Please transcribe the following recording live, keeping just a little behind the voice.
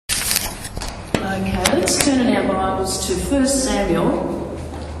Let's turn in our Bibles to 1 Samuel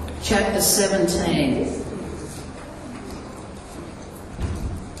chapter 17.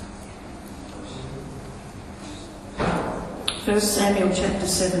 1 Samuel chapter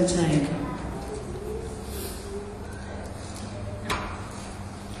 17.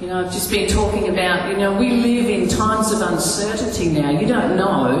 I've just been talking about, we live in times of uncertainty now. You don't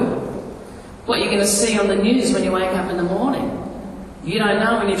know what you're going to see on the news when you wake up in the morning. You don't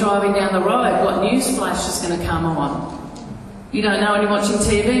know when you're driving down the road what news flash is going to come on. You don't know when you're watching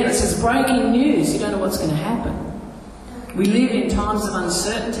TV and it says breaking news. You don't know what's going to happen. We live in times of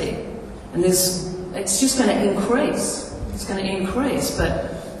uncertainty, and it's just going to increase. It's going to increase,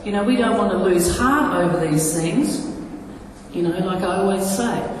 but we don't want to lose heart over these things. Like I always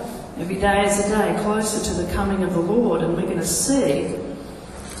say, every day is a day closer to the coming of the Lord, and we're going to see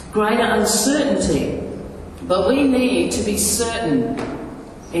greater uncertainty. But we need to be certain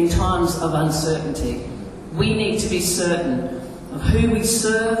in times of uncertainty. We need to be certain of who we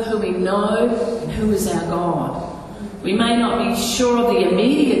serve, who we know, and who is our God. We may not be sure of the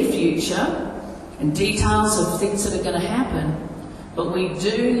immediate future and details of things that are going to happen, but we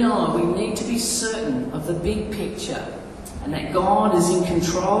do know we need to be certain of the big picture, and that God is in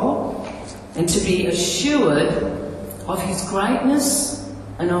control, and to be assured of His greatness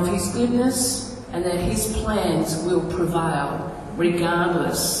and of His goodness, and that His plans will prevail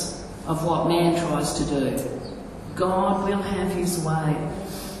regardless of what man tries to do. God will have His way.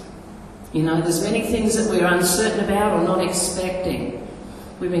 There's many things that we're uncertain about or not expecting.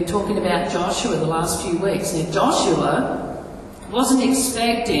 We've been talking about Joshua the last few weeks. Now, Joshua wasn't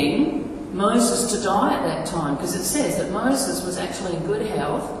expecting Moses to die at that time, because it says that Moses was actually in good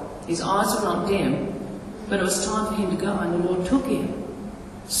health, his eyes were not dim, but it was time for him to go, and the Lord took him.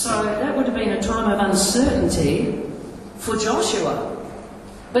 So that would have been a time of uncertainty for Joshua.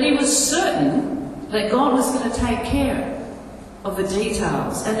 But he was certain that God was going to take care of the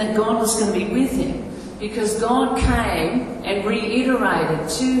details, and that God was going to be with him, because God came and reiterated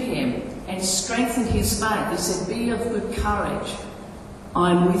to him and strengthened his faith. He said, "Be of good courage.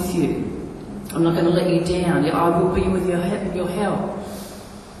 I'm with you. I'm not going to let you down. I will be with your help."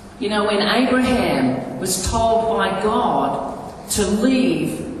 When Abraham was told by God to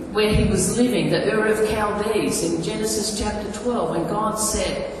leave where he was living, the Ur of Chaldees, in Genesis chapter 12, when God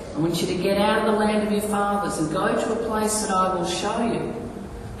said, "I want you to get out of the land of your fathers and go to a place that I will show you,"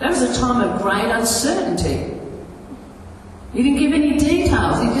 that was a time of great uncertainty. He didn't give any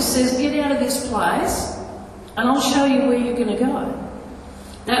details. He just says, "Get out of this place and I'll show you where you're going to go."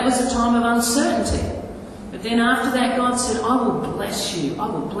 That was a time of uncertainty. But then after that, God said, "I will bless you. I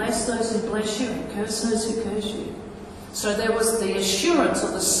will bless those who bless you and curse those who curse you." So there was the assurance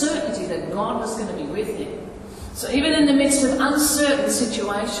or the certainty that God was going to be with him. So even in the midst of uncertain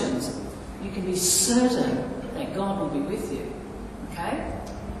situations, you can be certain that God will be with you. Okay?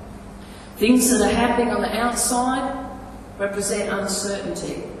 Things that are happening on the outside represent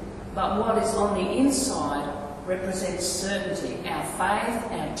uncertainty. But what is on the inside represents certainty, our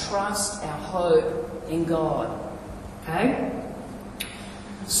faith, our trust, our hope in God. Okay?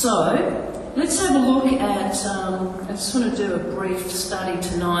 So, let's have a look at, I just want to do a brief study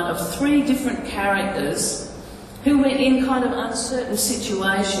tonight of 3 different characters who were in kind of uncertain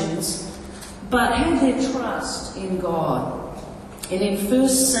situations but had their trust in God. And in 1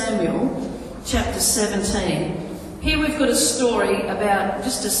 Samuel chapter 17, here we've got a story about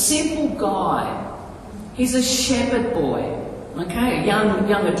just a simple guy. He's a shepherd boy, okay, a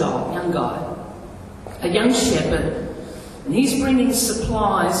young adult, young guy, a young shepherd, and he's bringing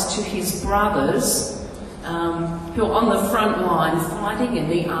supplies to his brothers who are on the front line fighting in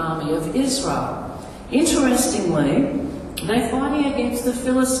the army of Israel. Interestingly, they're fighting against the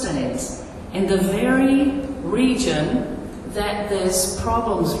Philistines in the very region that there's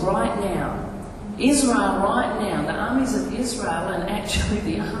problems right now. Israel right now, the armies of Israel and actually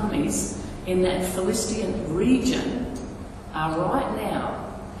the armies in that Philistine region are right now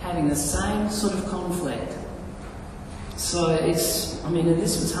having the same sort of conflict. So and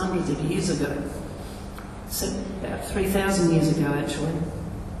this was hundreds of years ago. So about 3,000 years ago, actually.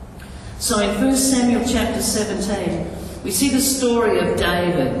 So in 1 Samuel chapter 17, we see the story of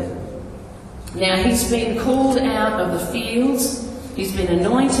David. Now, he's been called out of the fields. He's been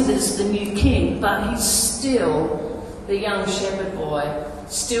anointed as the new king, but he's still the young shepherd boy,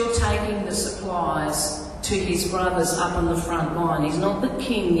 still taking the supplies to his brothers up on the front line. He's not the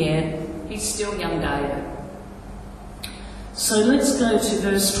king yet. He's still young David. So let's go to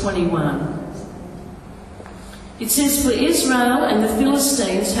verse 21. It says, "For Israel and the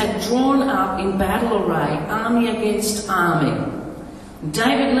Philistines had drawn up in battle array, army against army.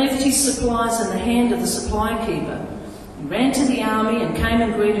 David left his supplies in the hand of the supply keeper. He ran to the army and came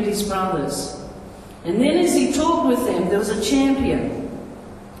and greeted his brothers. And then as he talked with them, there was a champion,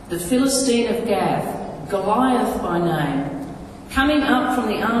 the Philistine of Gath, Goliath by name, coming up from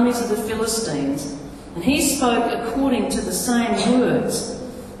the armies of the Philistines. And he spoke according to the same words.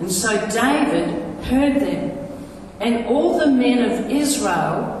 And so David heard them. And all the men of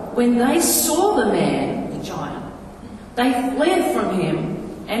Israel, when they saw the man, the giant, they fled from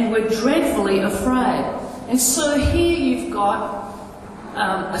him and were dreadfully afraid. And so here you've got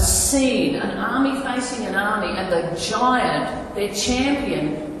a scene, an army facing an army, and the giant, their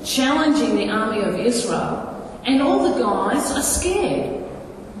champion, challenging the army of Israel. And all the guys are scared.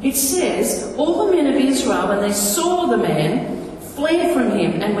 It says, all the men of Israel, when they saw the man, fled from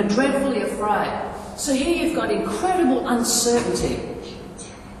him and were dreadfully afraid. So here you've got incredible uncertainty.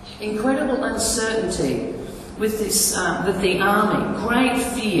 Incredible uncertainty with this, with the army, great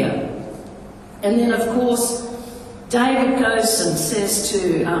fear. And then, of course, David goes and says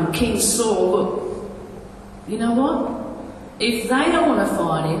to King Saul, look, you know what? If they don't want to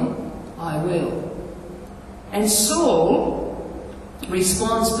fight him, I will. And Saul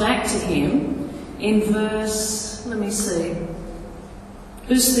responds back to him in verse 32.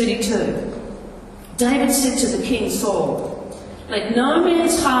 David said to the king Saul, let no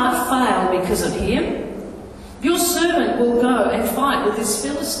man's heart fail because of him. Your servant will go and fight with this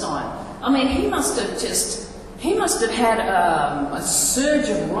Philistine. I mean, he must have had a surge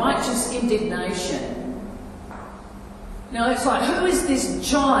of righteous indignation. Now, it's like, who is this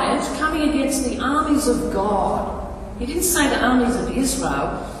giant coming against the armies of God? He didn't say the armies of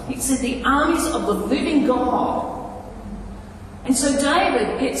Israel. He said the armies of the living God. And so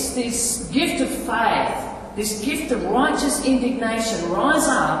David gets this gift of faith, this gift of righteous indignation rise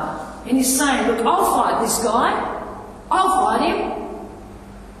up, and he's saying, look, I'll fight this guy. I'll fight him.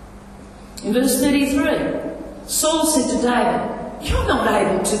 In verse 33, Saul said to David, you're not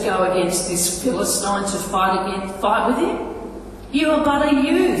able to go against this Philistine to fight with him. You are but a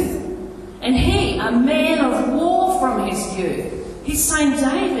youth, and he a man of war from his youth. He's saying,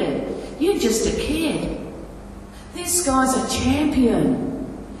 David, you're just a kid. This guy's a champion.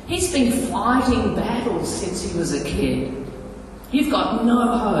 He's been fighting battles since he was a kid. You've got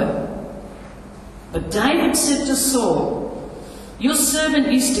no hope. But David said to Saul, your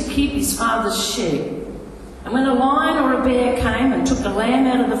servant used to keep his father's sheep. And when a lion or a bear came and took the lamb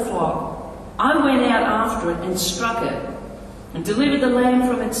out of the flock, I went out after it and struck it and delivered the lamb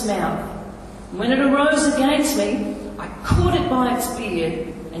from its mouth. And when it arose against me, I caught it by its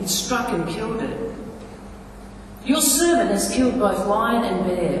beard and struck and killed it. Your servant has killed both lion and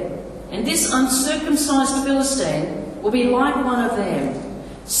bear, and this uncircumcised Philistine will be like one of them,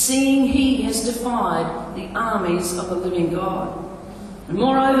 seeing he has defied the armies of the living God. And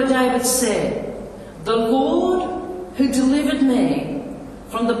moreover, David said, the Lord who delivered me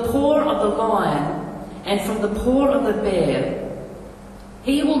from the paw of the lion and from the paw of the bear,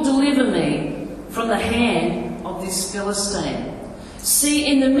 he will deliver me from the hand of this Philistine. See,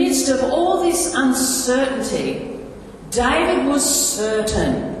 in the midst of all this uncertainty, David was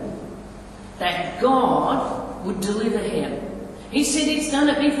certain that God would deliver him. He said he's done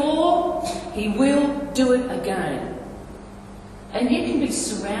it before, he will do it again. And you can be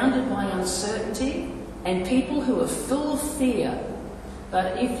surrounded by uncertainty and people who are full of fear,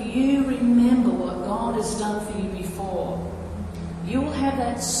 but if you remember what God has done for you before, you will have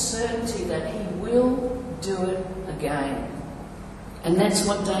that certainty that he will do it again. And that's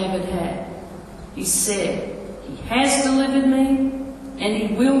what David had. He said, he has delivered me and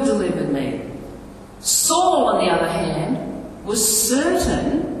he will deliver me. Saul, on the other hand, was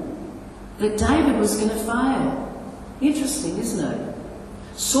certain that David was going to fail. Interesting, isn't it?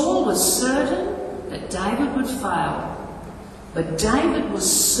 Saul was certain that David would fail, but David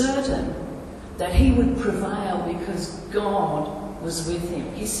was certain that he would prevail because God was with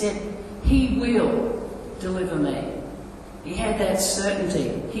him. He said, he will deliver me. He had that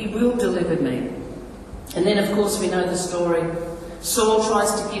certainty. He will deliver me. And then, of course, we know the story. Saul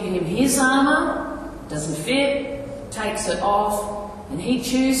tries to give him his armour, doesn't fit, takes it off, and he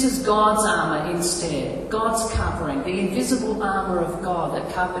chooses God's armour instead. God's covering, the invisible armour of God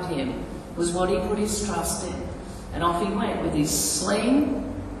that covered him, was what he put his trust in. And off he went with his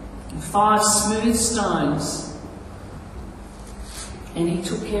sling and 5 smooth stones. And he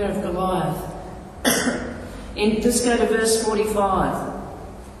took care of Goliath. Let's go to verse 45.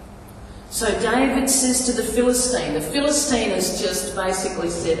 So David says to the Philistine has just basically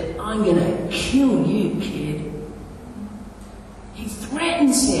said, I'm going to kill you, kid. He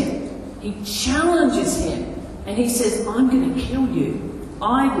threatens him. He challenges him. And he says, I'm going to kill you.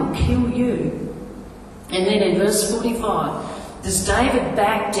 I will kill you. And then in verse 45, does David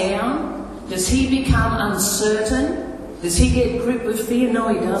back down? Does he become uncertain? Does he get gripped with fear? No,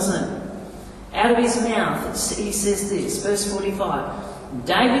 he doesn't. Out of his mouth, he says this, verse 45.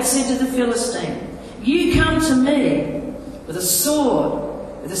 David said to the Philistine, you come to me with a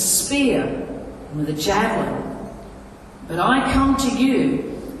sword, with a spear, and with a javelin. But I come to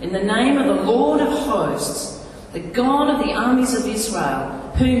you in the name of the Lord of hosts, the God of the armies of Israel,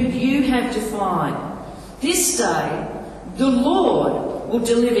 whom you have defied. This day the Lord will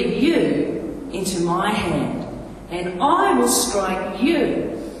deliver you into my hand, and I will strike you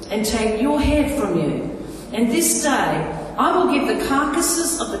and take your head from you. And this day I will give the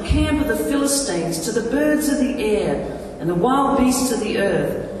carcasses of the camp of the Philistines to the birds of the air and the wild beasts of the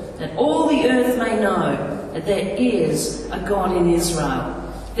earth, that all the earth may know that there is a God in Israel.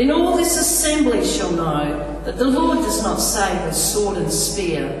 Then all this assembly shall know that the Lord does not save with sword and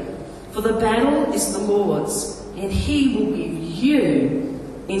spear, for the battle is the Lord's, and he will give you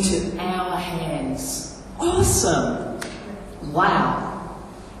into our hands. Awesome! Wow!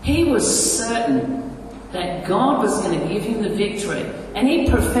 He was certain that God was going to give him the victory, and he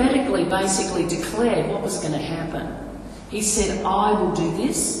prophetically basically declared what was going to happen. He said, I will do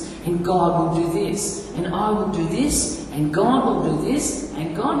this, and God will do this, and I will do this, and God will do this,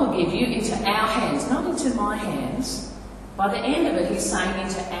 and God will give you into our hands, not into my hands. By the end of it, he's saying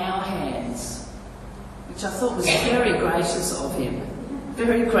into our hands, which I thought was very gracious of him.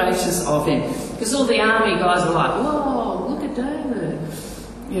 Very gracious of him. Because all the army guys were like, whoa, look at David.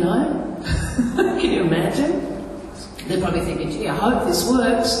 You know? Can you imagine? They're probably thinking, gee, I hope this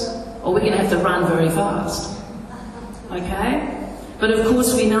works, or we're going to have to run very fast. Okay? But of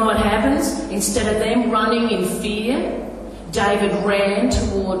course we know what happens. Instead of them running in fear, David ran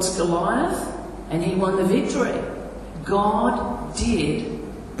towards Goliath and he won the victory. God did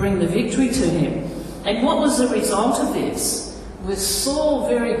bring the victory to him. And what was the result of this? Was Saul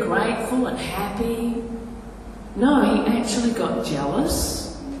very grateful and happy? No, he actually got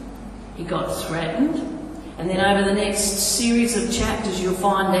jealous. He got threatened. And then over the next series of chapters you'll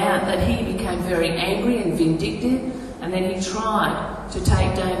find out that he became very angry and vindictive, and then he tried to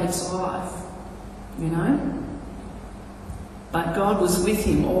take David's life, you know. But God was with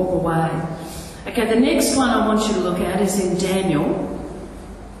him all the way. Okay, the next one I want you to look at is in Daniel.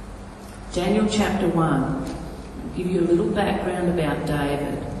 Daniel chapter 1. I'll give you a little background about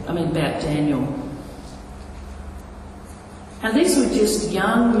about Daniel. Now these were just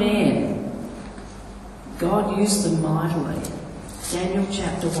young men. God used them mightily. Daniel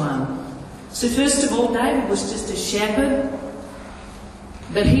chapter 1. So first of all, David was just a shepherd,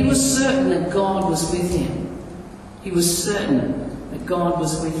 but he was certain that God was with him. He was certain that God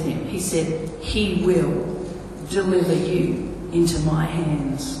was with him. He said, he will deliver you into my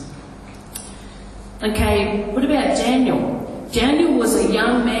hands. Okay, what about Daniel? Daniel was a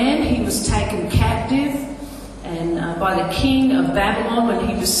young man. He was taken captive and by the king of Babylon when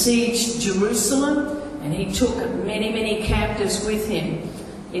he besieged Jerusalem, and he took many, many captives with him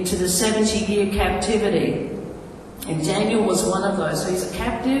into the 70-year captivity. And Daniel was one of those. So he's a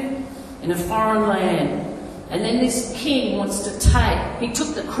captive in a foreign land. And then this king wants to he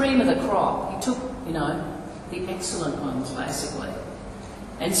took the cream of the crop. He took, the excellent ones, basically.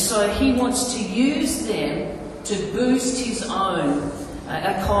 And so he wants to use them to boost his own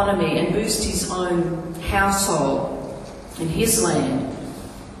economy and boost his own household in his land.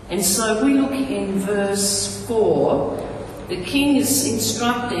 And so we look in verse 4. The king is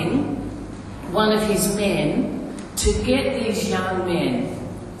instructing one of his men to get these young men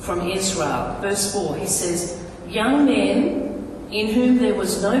from Israel. Verse 4, he says, young men in whom there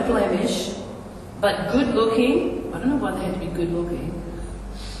was no blemish, but good looking. I don't know why they had to be good looking.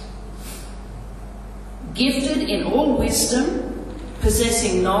 Gifted in all wisdom,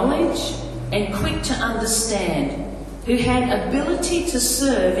 possessing knowledge, and quick to understand, who had ability to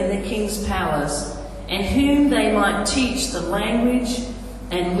serve in the king's palace, and whom they might teach the language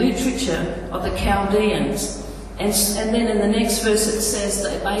and literature of the Chaldeans. And then in the next verse it says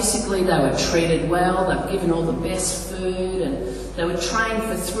that basically they were treated well, they were given all the best food, and they were trained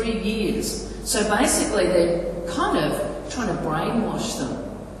for 3 years. So basically they're kind of trying to brainwash them.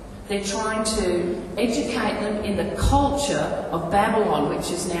 They're trying to educate them in the culture of Babylon,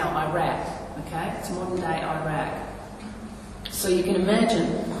 which is now Iraq. Okay? It's modern day Iraq. So you can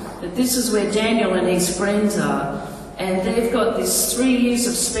imagine that this is where Daniel and his friends are, and they've got this 3 years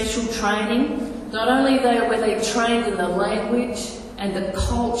of special training. Not only were they trained in the language and the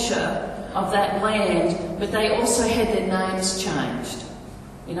culture of that land, but they also had their names changed.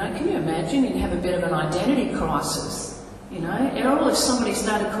 Can you imagine? You'd have a bit of an identity crisis. You know, Errol, if somebody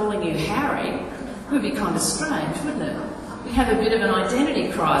started calling you Harry, it would be kind of strange, wouldn't it? You'd have a bit of an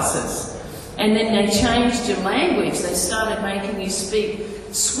identity crisis. And then they changed your language. They started making you speak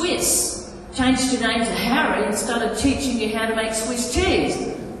Swiss. Changed your name to Harry and started teaching you how to make Swiss cheese.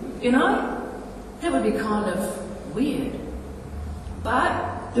 You know? That would be kind of weird.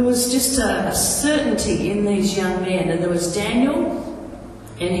 But there was just a certainty in these young men. And there was Daniel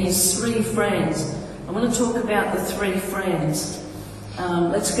and his 3 friends. I want to talk about the 3 friends.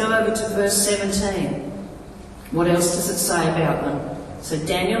 Let's go over to verse 17. What else does it say about them? So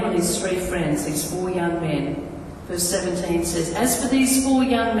Daniel and his 3 friends, these 4 young men. Verse 17 says, "As for these 4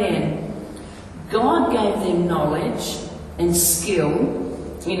 young men, God gave them knowledge and skill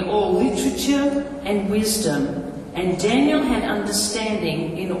in all literature and wisdom, and Daniel had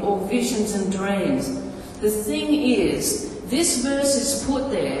understanding in all visions and dreams." The thing is, this verse is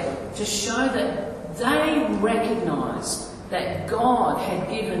put there to show that they recognised that God had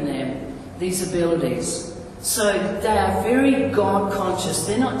given them these abilities. So they are very God conscious.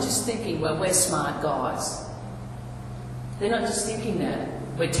 They're not just thinking, well, we're smart guys. They're not just thinking that.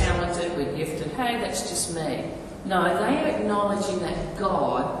 We're talented, we're gifted. Hey, that's just me. No, they are acknowledging that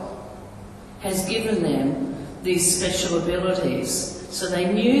God has given them these special abilities. So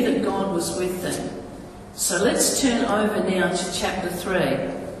they knew that God was with them. So let's turn over now to chapter 3.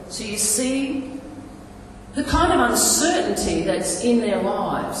 So you see the kind of uncertainty that's in their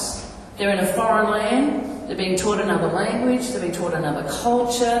lives. They're in a foreign land. They're being taught another language, they're being taught another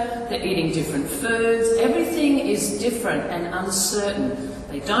culture, they're eating different foods. Everything is different and uncertain.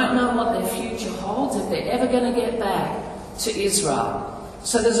 They don't know what their future holds, if they're ever going to get back to Israel.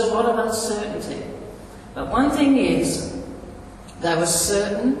 So there's a lot of uncertainty. But one thing is, they were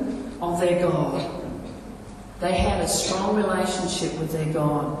certain of their God. They had a strong relationship with their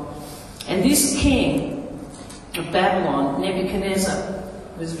God. And this king of Babylon, Nebuchadnezzar,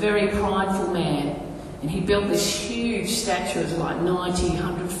 was a very prideful man. And he built this huge statue, it was like 90,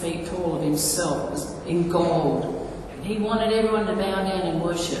 100 feet tall of himself. It was in gold. And he wanted everyone to bow down and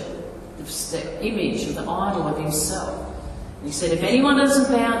worship the image of the idol of himself. And he said, if anyone doesn't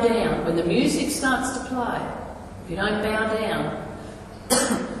bow down, when the music starts to play, if you don't bow down,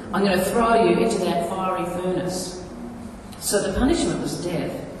 I'm going to throw you into that fiery furnace. So the punishment was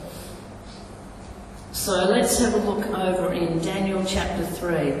death. So let's have a look over in Daniel chapter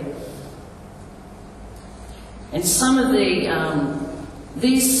 3. And some of these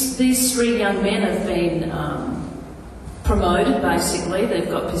 3 young men have been promoted, basically. They've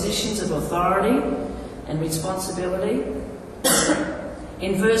got positions of authority and responsibility.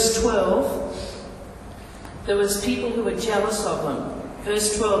 In verse 12, there was people who were jealous of them.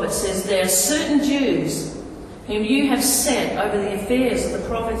 Verse 12, it says, "There are certain Jews whom you have set over the affairs of the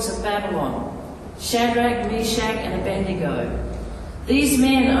province of Babylon, Shadrach, Meshach, and Abednego. These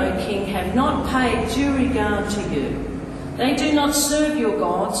men, O king, have not paid due regard to you. They do not serve your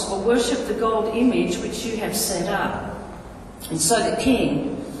gods or worship the gold image which you have set up." And so the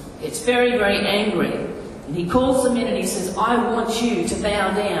king gets very, very angry. And he calls them in and he says, "I want you to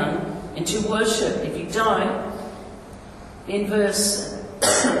bow down and to worship. If you don't," in verse,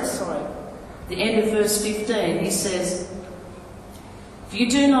 the end of verse 15, he says, "If you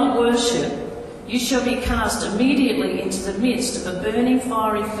do not worship, you shall be cast immediately into the midst of a burning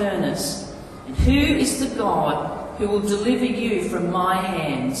fiery furnace. And who is the God who will deliver you from my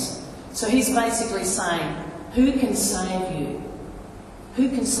hands?" So he's basically saying, who can save you? Who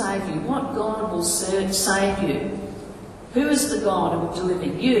can save you? What God will save you? Who is the God who will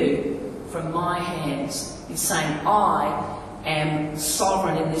deliver you from my hands? He's saying, I am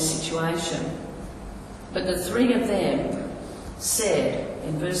sovereign in this situation. But the 3 of them said,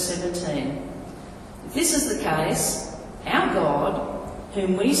 in verse 17, "If this is the case, our God,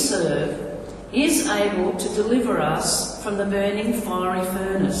 whom we serve, is able to deliver us from the burning fiery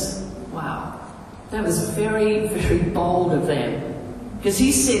furnace." Wow. That was very, very bold of them. Because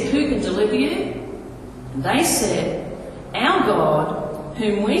he said, who can deliver you? And they said, our God,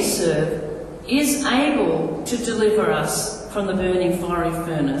 whom we serve, is able to deliver us from the burning fiery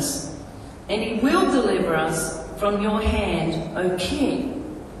furnace. And he will deliver us from your hand, O king.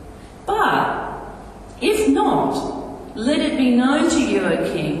 But if not, let it be known to you, O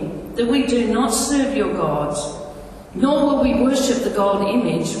king, that we do not serve your gods, nor will we worship the gold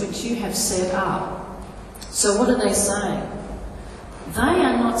image which you have set up. So what are they saying? They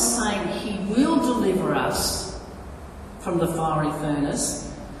are not saying he will deliver us from the fiery furnace.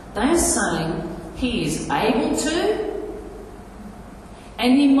 They are saying he is able to,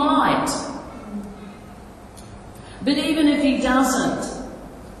 and he might. But even if he doesn't,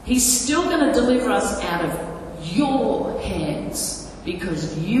 he's still going to deliver us out of your hands,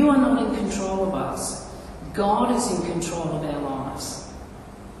 because you are not in control of us. God is in control of our lives.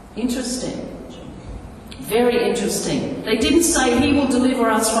 Interesting. Very interesting. They didn't say he will deliver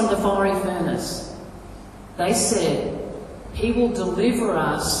us from the fiery furnace. They said he will deliver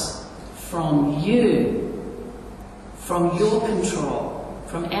us from you, from your control,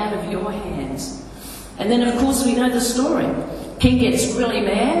 from out of your hands. And then, of course, we know the story. King gets really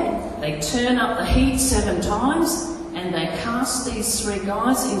mad. They turn up the heat 7 times and they cast these 3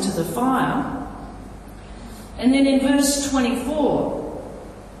 guys into the fire. And then in verse 24,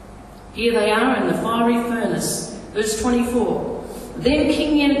 here they are in the fiery furnace. Verse 24. Then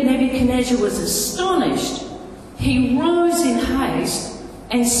King Nebuchadnezzar was astonished. He rose in haste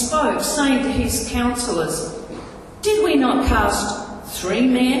and spoke, saying to his counsellors, "Did we not cast 3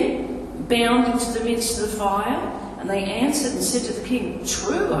 men bound into the midst of the fire?" And they answered and said to the king,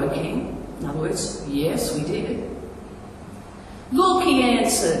 "True, O king." In other words, yes, we did. "Look," he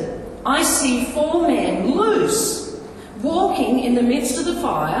answered, "I see 4 men loose, walking in the midst of the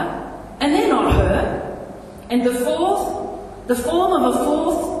fire, and they're not hurt. And the form of a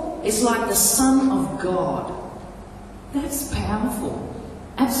fourth is like the Son of God." That's powerful.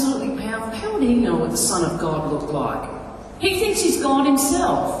 Absolutely powerful. How would he know what the Son of God looked like? He thinks he's God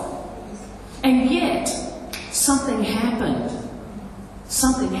himself. And yet, something happened.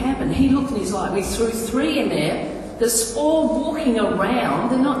 Something happened. He looked and he's like, we threw 3 in there. There's 4 walking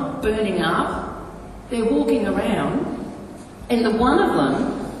around. They're not burning up. They're walking around. And the one of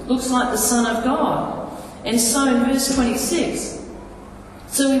them looks like the Son of God. And so in verse 26,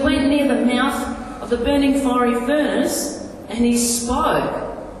 so he went near the mouth of the burning fiery furnace and he spoke.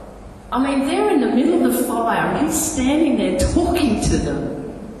 I mean, they're in the middle of the fire and he's standing there talking to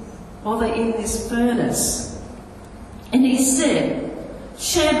them while they're in this furnace. And he said,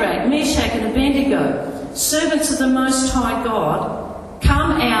 "Shadrach, Meshach and Abednego, servants of the Most High God,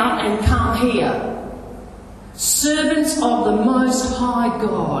 come out and come here." Servants of the Most High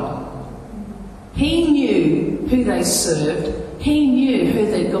God. He knew who they served. He knew who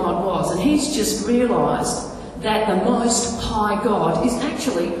their God was. And he's just realised that the Most High God is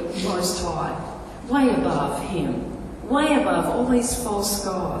actually Most High. Way above him. Way above all these false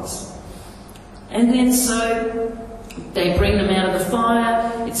gods. And then so they bring them out of the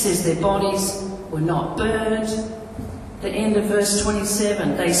fire. It says their bodies were not burned. The end of verse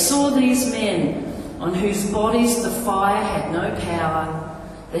 27. They saw these men on whose bodies the fire had no power.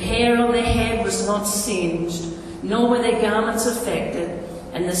 The hair on their head was not singed, nor were their garments affected,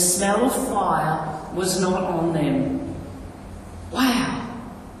 and the smell of fire was not on them. Wow,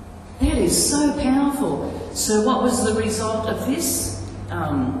 that is so powerful. So what was the result of this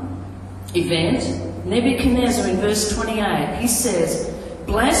event? Nebuchadnezzar in verse 28, he says,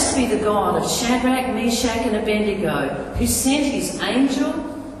 "Blessed be the God of Shadrach, Meshach and Abednego, who sent his angel,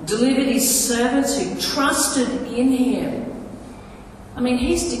 delivered his servants who trusted in him." I mean,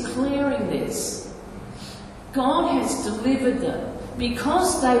 he's declaring this. God has delivered them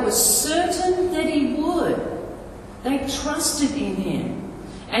because they were certain that he would. They trusted in him.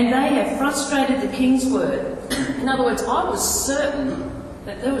 And they have frustrated the king's word. In other words, I was certain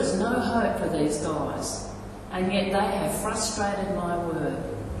that there was no hope for these guys. And yet they have frustrated my word.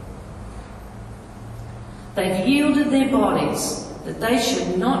 They've yielded their bodies that they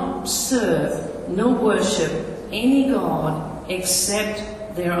should not serve nor worship any god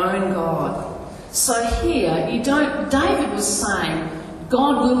except their own God. So here, David was saying,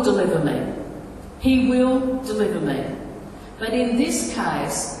 God will deliver me. He will deliver me. But in this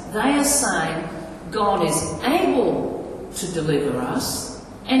case, they are saying God is able to deliver us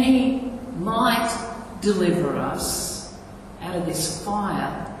and he might deliver us out of this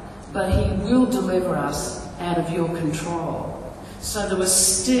fire, but he will deliver us out of your control. So there was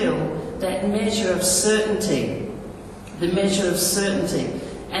still that measure of certainty. The measure of certainty.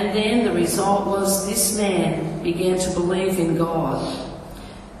 And then the result was this man began to believe in God.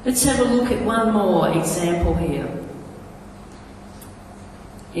 Let's have a look at one more example here.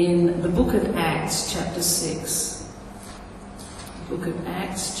 In the book of Acts, chapter 6. Book of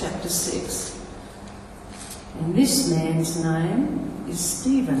Acts, chapter 6. And this man's name is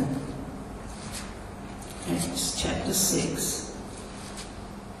Stephen. Acts, chapter 6.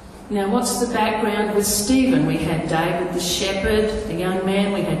 Now, what's the background with Stephen? We had David the shepherd, the young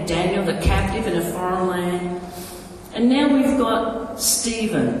man. We had Daniel the captive in a foreign land. And now we've got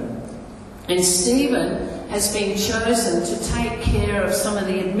Stephen. And Stephen has been chosen to take care of some of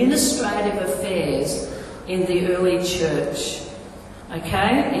the administrative affairs in the early church.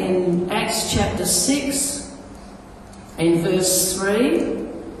 Okay, in Acts chapter 6 and verse 3.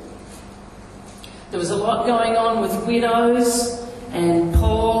 There was a lot going on with widows, and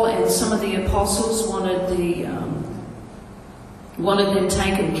Paul and some of the apostles wanted them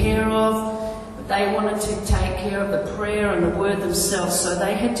taken care of. But they wanted to take care of the prayer and the word themselves, so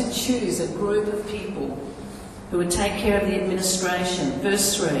they had to choose a group of people who would take care of the administration.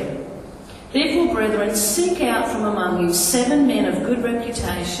 Verse 3. Therefore, brethren, seek out from among you 7 men of good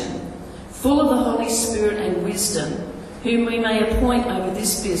reputation, full of the Holy Spirit and wisdom, whom we may appoint over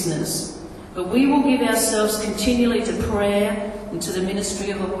this business. But we will give ourselves continually to prayer and to the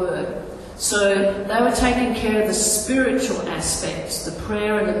ministry of the word. So they were taking care of the spiritual aspects, the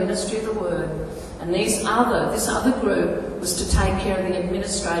prayer and the ministry of the word. And this other group was to take care of the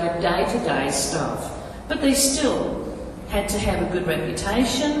administrative day-to-day stuff. But they still had to have a good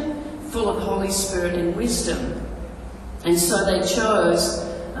reputation, full of the Holy Spirit and wisdom. And so they chose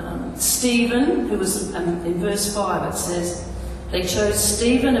Stephen, who was, in verse 5 it says, they chose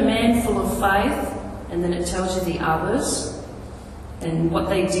Stephen, a man full of faith, and then it tells you the others. And what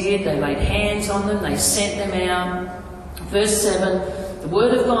they did, they laid hands on them, they sent them out. Verse 7, the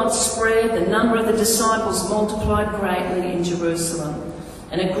word of God spread, the number of the disciples multiplied greatly in Jerusalem,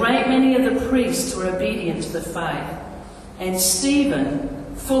 and a great many of the priests were obedient to the faith. And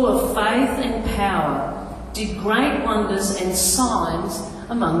Stephen, full of faith and power, did great wonders and signs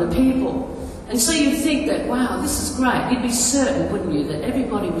among the people. And so you'd think that, wow, this is great. You'd be certain, wouldn't you, that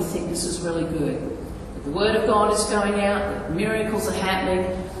everybody would think this is really good. That the word of God is going out, that miracles are happening,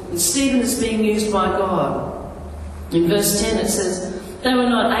 and Stephen is being used by God. In verse 10 it says, they were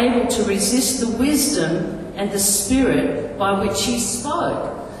not able to resist the wisdom and the spirit by which he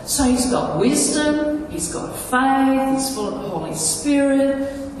spoke. So he's got wisdom, he's got faith, he's full of the Holy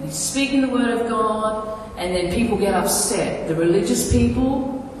Spirit, and he's speaking the word of God, and then people get upset. The religious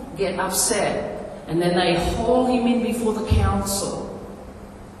people get upset, and then they haul him in before the council,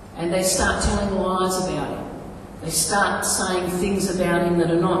 and they start telling lies about him. They start saying things about him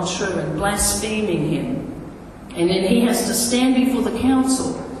that are not true and blaspheming him. And then he has to stand before the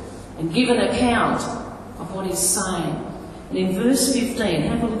council and give an account of what he's saying. And in verse 15,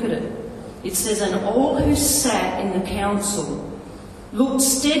 have a look at it. It says, and all who sat in the council looked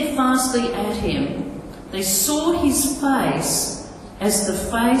steadfastly at him. They saw his face as the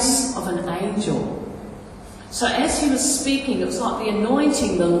face of an angel. So as he was speaking, it was like the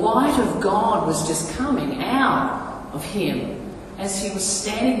anointing, the light of God was just coming out of him as he was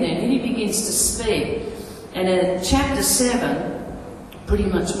standing there. And then he begins to speak. And in chapter 7, pretty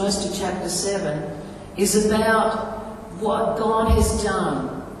much most of chapter 7, is about what God has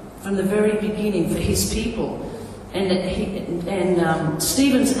done from the very beginning for his people. And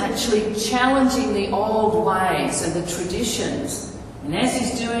Stephen's actually challenging the old ways and the traditions. And as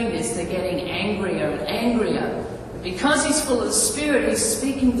he's doing this, they're getting angrier and angrier. But because he's full of the Spirit, he's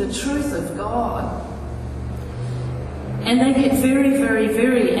speaking the truth of God. And they get very, very,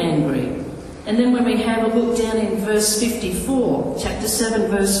 very angry. And then when we have a look down in verse 54, chapter 7,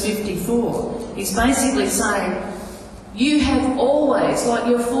 verse 54, he's basically saying, you have always, like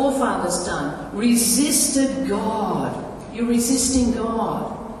your forefathers done, resisted God. You're resisting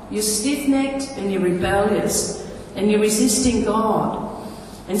God. You're stiff-necked and you're rebellious. And you're resisting God.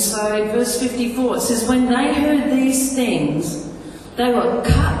 And so in verse 54 it says, when they heard these things, they were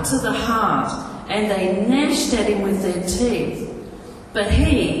cut to the heart, and they gnashed at him with their teeth. But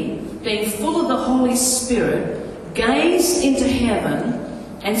he, being full of the Holy Spirit, gazed into heaven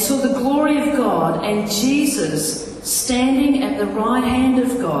and saw the glory of God and Jesus standing at the right hand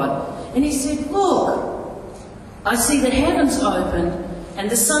of God. And he said, look, I see the heavens opened and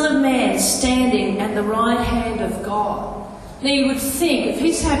the Son of Man standing at the right hand of God. Now you would think, if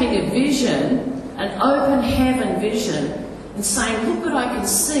he's having a vision, an open heaven vision, and saying, look what I can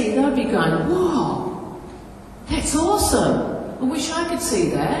see, they would be going, whoa, that's awesome. I wish I could see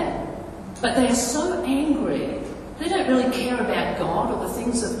that. But they're so angry. They don't really care about God or the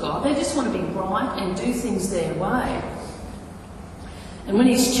things of God. They just want to be right and do things their way. And when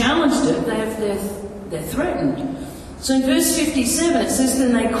he's challenged it, they're threatened. So in verse 57 it says,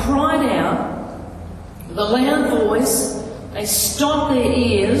 then they cried out with a loud voice, they stopped their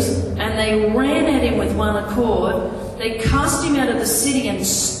ears, and they ran at him with one accord. They cast him out of the city and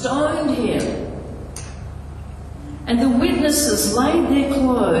stoned him. And the witnesses laid their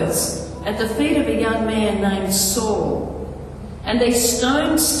clothes at the feet of a young man named Saul. And they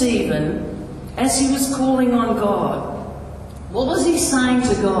stoned Stephen as he was calling on God. What was he saying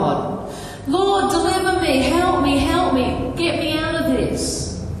to God? Lord, deliver me, help me, get me out of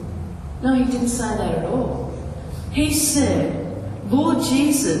this. No, he didn't say that at all. He said, Lord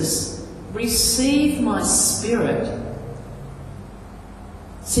Jesus, receive my spirit.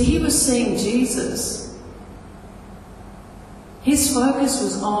 See, he was seeing Jesus. His focus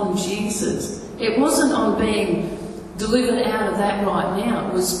was on Jesus. It wasn't on being delivered out of that right now.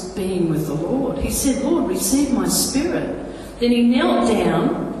 It was being with the Lord. He said, Lord, receive my spirit. Then he knelt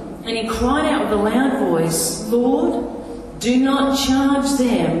down and he cried out with a loud voice, Lord, do not charge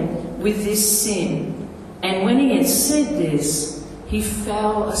them with this sin. And when he had said this, he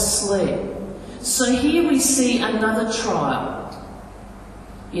fell asleep. So here we see another trial.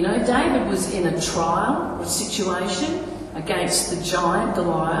 You know, David was in a trial or situation against the giant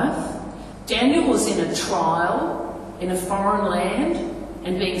Goliath. Daniel was in a trial in a foreign land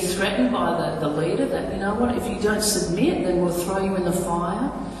and being threatened by the leader that, you know what, if you don't submit, then we'll throw you in the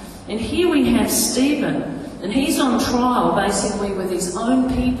fire. And here we have Stephen, and he's on trial basically with his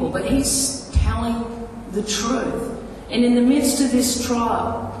own people, but he's telling the truth. And in the midst of this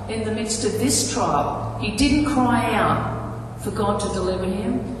trial, he didn't cry out for God to deliver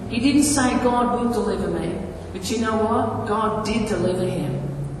him. He didn't say, God will deliver me. But you know what? God did deliver him.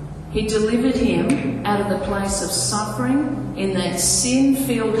 He delivered him out of the place of suffering in that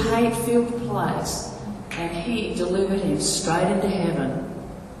sin-filled, hate-filled place. And he delivered him straight into heaven.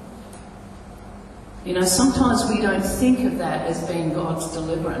 You know, sometimes we don't think of that as being God's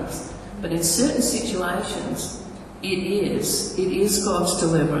deliverance. But in certain situations, it is God's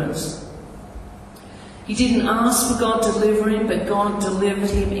deliverance. He didn't ask for God to deliver him, but God delivered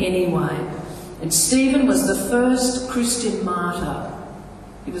him anyway. And Stephen was the first Christian martyr.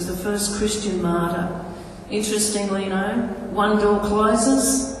 He was the first Christian martyr. Interestingly, you know, one door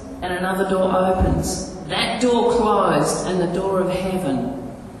closes and another door opens. That door closed and the door of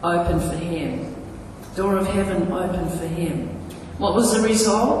heaven opened for him. The door of heaven opened for him. What was the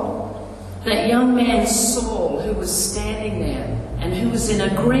result? That young man Saul, who was standing there and who was in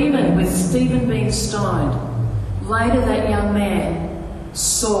agreement with Stephen being stoned, later that young man,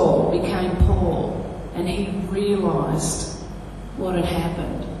 Saul, became Paul, and he realised what had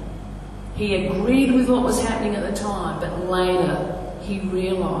happened. He agreed with what was happening at the time, but later he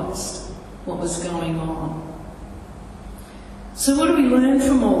realised what was going on. So what do we learn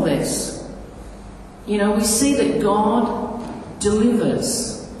from all this? You know, we see that God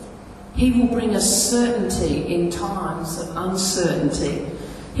delivers. He will bring us certainty in times of uncertainty.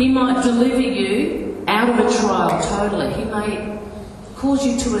 He might deliver you out of a trial totally. He may cause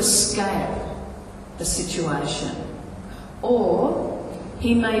you to escape a situation. Or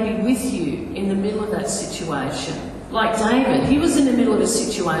he may be with you in the middle of that situation. Like David, he was in the middle of a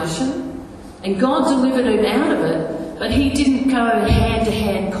situation and God delivered him out of it, but he didn't go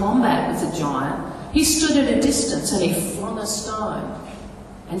hand-to-hand combat with the giant. He stood at a distance and he flung a stone.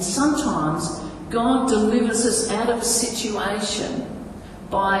 And sometimes God delivers us out of a situation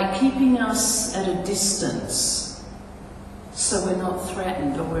by keeping us at a distance so we're not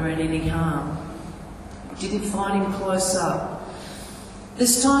threatened or we're in any harm. Didn't find him close up.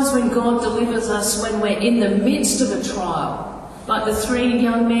 There's times when God delivers us when we're in the midst of a trial. Like the three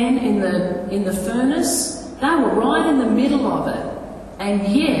young men in the furnace, they were right in the middle of it, and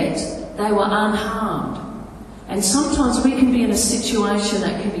yet they were unharmed. And sometimes we can be in a situation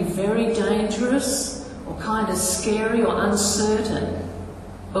that can be very dangerous or kind of scary or uncertain,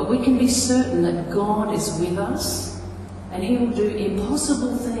 but we can be certain that God is with us and he will do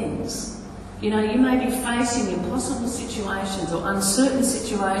impossible things. You know, you may be facing impossible situations or uncertain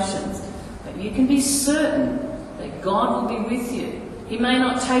situations, but you can be certain that God will be with you. He may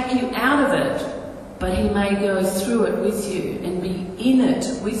not take you out of it, but he may go through it with you and be in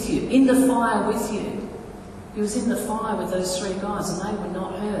it with you, in the fire with you. He was in the fire with those three guys and they were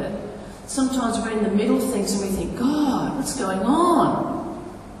not hurt. Sometimes we're in the middle of things and we think, God, what's going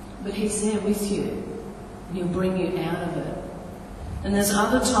on? But he's there with you and he'll bring you out of it. And there's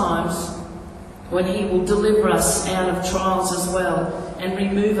other times when he will deliver us out of trials as well and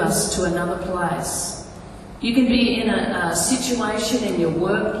remove us to another place. You can be in a situation in your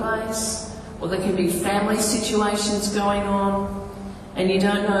workplace, or there can be family situations going on, and you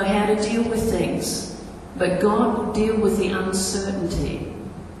don't know how to deal with things. But God will deal with the uncertainty.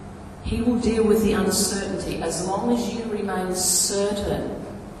 He will deal with the uncertainty as long as you remain certain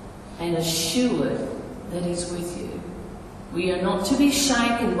and assured that he's with you. We are not to be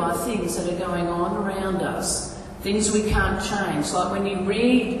shaken by things that are going on around us, things we can't change. Like when you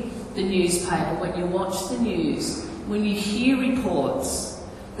read the newspaper, when you watch the news, when you hear reports,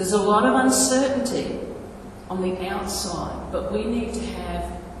 there's a lot of uncertainty on the outside, but we need to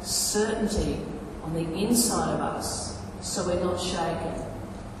have certainty on the inside of us so we're not shaken,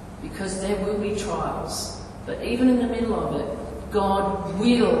 because there will be trials. But even in the middle of it, God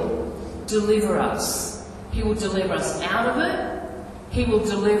will deliver us. He will deliver us out of it He will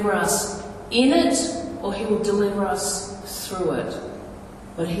deliver us in it, or He will deliver us through it.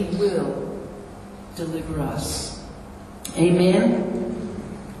 But He will deliver us. Amen?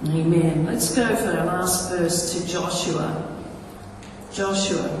 Amen. Let's go for our last verse to Joshua.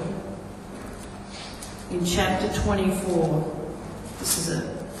 Joshua, in chapter 24. This is a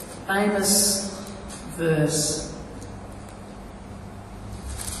famous verse.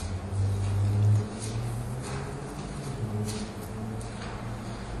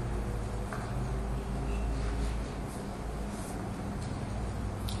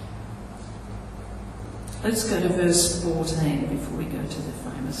 Let's go to verse 14 before we go to the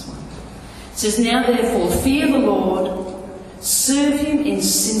famous one. It says, "Now therefore fear the Lord, serve Him in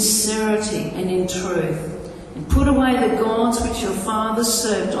sincerity and in truth, and put away the gods which your fathers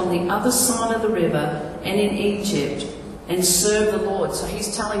served on the other side of the river and in Egypt, and serve the Lord." So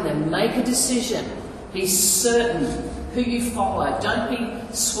He's telling them, make a decision. Be certain who you follow. Don't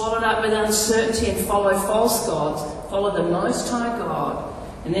be swallowed up with uncertainty and follow false gods. Follow the Most High God.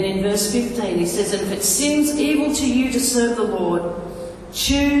 And then in verse 15 he says, "And if it seems evil to you to serve the Lord,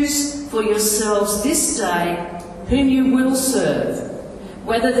 choose for yourselves this day whom you will serve,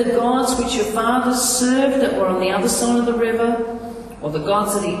 whether the gods which your fathers served that were on the other side of the river, or the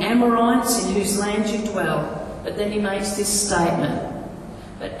gods of the Amorites in whose land you dwell." But then he makes this statement,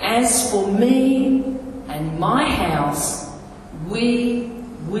 "But as for me and my house, we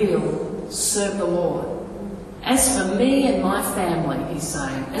will serve the Lord." As for me and my family, he's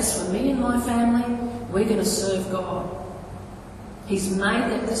saying, as for me and my family, we're going to serve God. He's made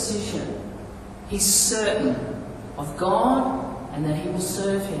that decision. He's certain of God and that He will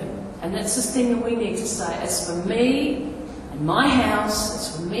serve Him. And that's the thing that we need to say. As for me and my house,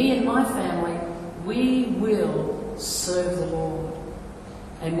 as for me and my family, we will serve the Lord.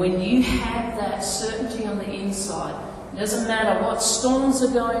 And when you have that certainty on the inside, it doesn't matter what storms are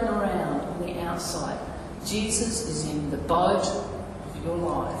going around on the outside, Jesus is in the boat of your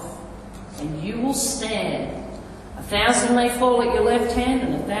life. And you will stand. 1,000 may fall at your left hand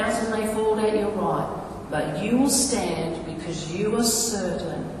and 1,000 may fall at your right. But you will stand because you are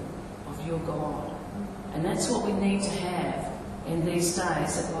certain of your God. And that's what we need to have in these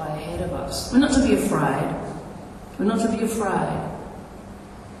days that lie ahead of us. We're not to be afraid. We're not to be afraid.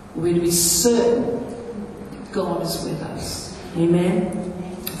 We're to be certain that God is with us. Amen?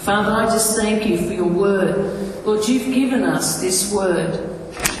 Father, I just thank You for Your word. Lord, You've given us this word.